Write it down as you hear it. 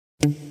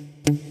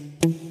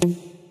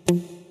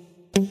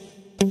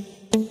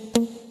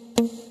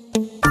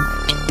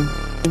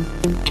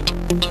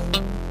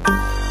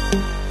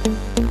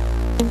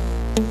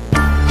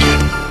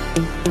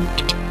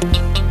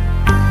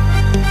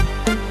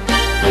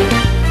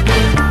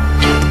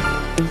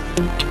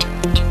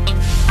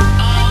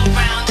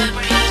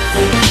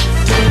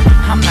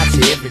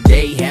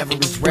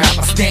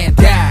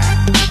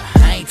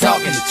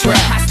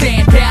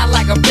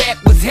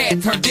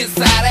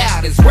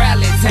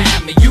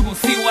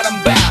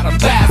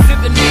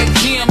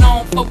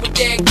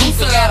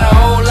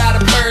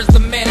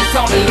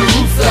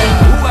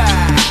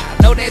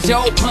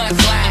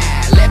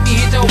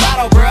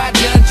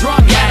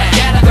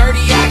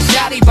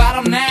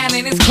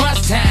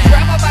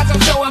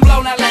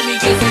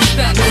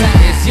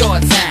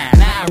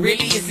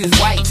Really, it's this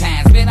white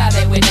time. Spend all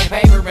day with that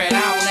paper, but I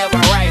don't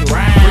ever write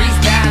rhyme.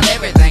 Freestyle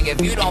everything.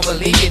 If you don't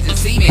believe it, just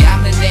see me.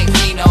 I'm the next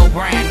Nino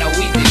Brown. No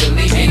easy to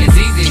believe it. It's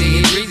easy to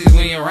hit breezes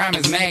when your rhyme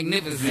is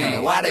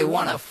magnificent. Why they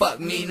wanna fuck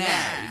me now?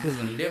 Cause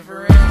I'm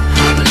different.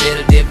 I'm a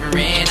little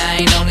different.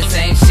 I ain't on the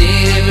same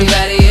shit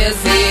everybody else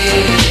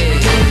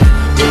is.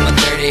 With my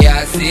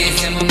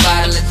 30-06 and my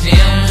bottle of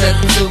gems up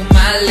to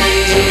my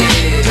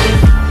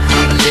lips.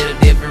 I'm a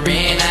little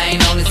different. I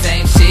ain't on the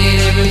same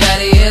shit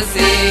everybody else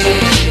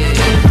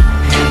is.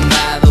 And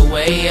by the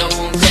way, I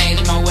won't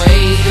change my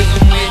ways cause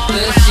I'm with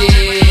the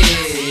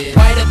shit.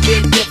 Quite a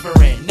bit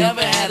different.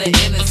 Never had an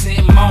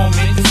innocent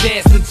moment. Just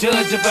ask the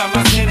judge about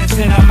my sentence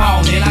and I'm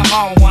on it. I'm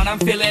on one. I'm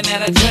feeling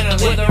that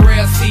adrenaline. With a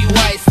real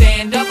C-White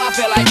stand up, I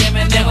feel like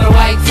Eminem with a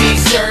white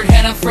t-shirt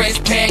and a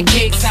fresh pair of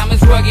kicks. I'm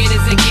as rugged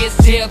as it gets.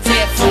 Tail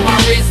taps on my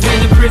wrist.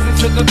 In the prison,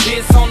 took a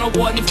piss on the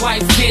warden's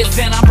wife's kids.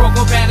 And I broke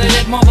up out of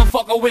that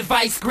motherfucker with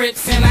vice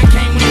grips. And I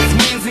came with his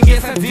wins and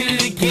guess I did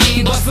it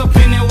again. Bust up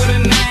in there with a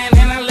 9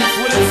 and I left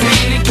with a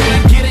 10. And can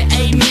I get an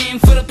amen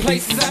for the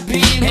places I've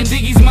been? And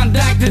Diggy's my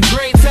Dr.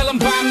 Dre, tell him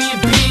buy me a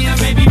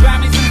Benz. Maybe buy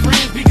me some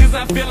friends because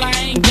I feel I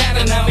ain't got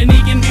enough. And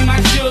he can be my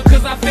sugar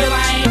cause I feel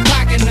I ain't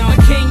pocket enough.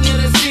 The king of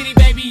the city,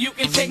 baby, you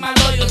can check my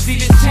loyalty.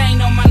 This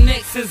chain on my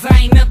neck says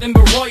I ain't nothing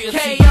but royalty.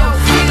 K.O.C.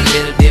 I'm a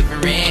little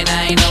different,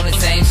 I ain't on the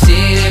same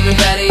shit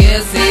everybody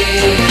else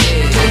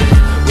is.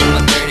 With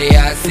my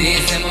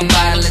 30-06 and my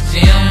bottle of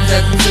gems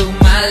up to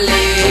my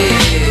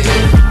lips.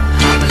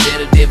 I'm a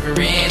little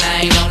different,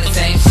 I ain't on the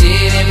same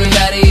shit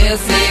everybody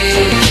else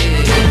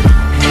is.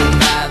 And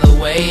by the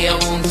way, I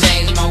won't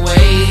change my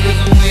ways cause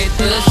I'm with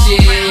the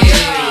shit.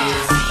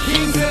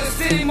 Kings of the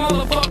city,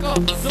 motherfucker.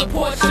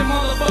 Support your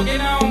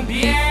motherfucking own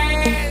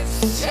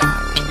bitch.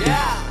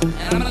 Yeah,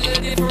 and I'm a little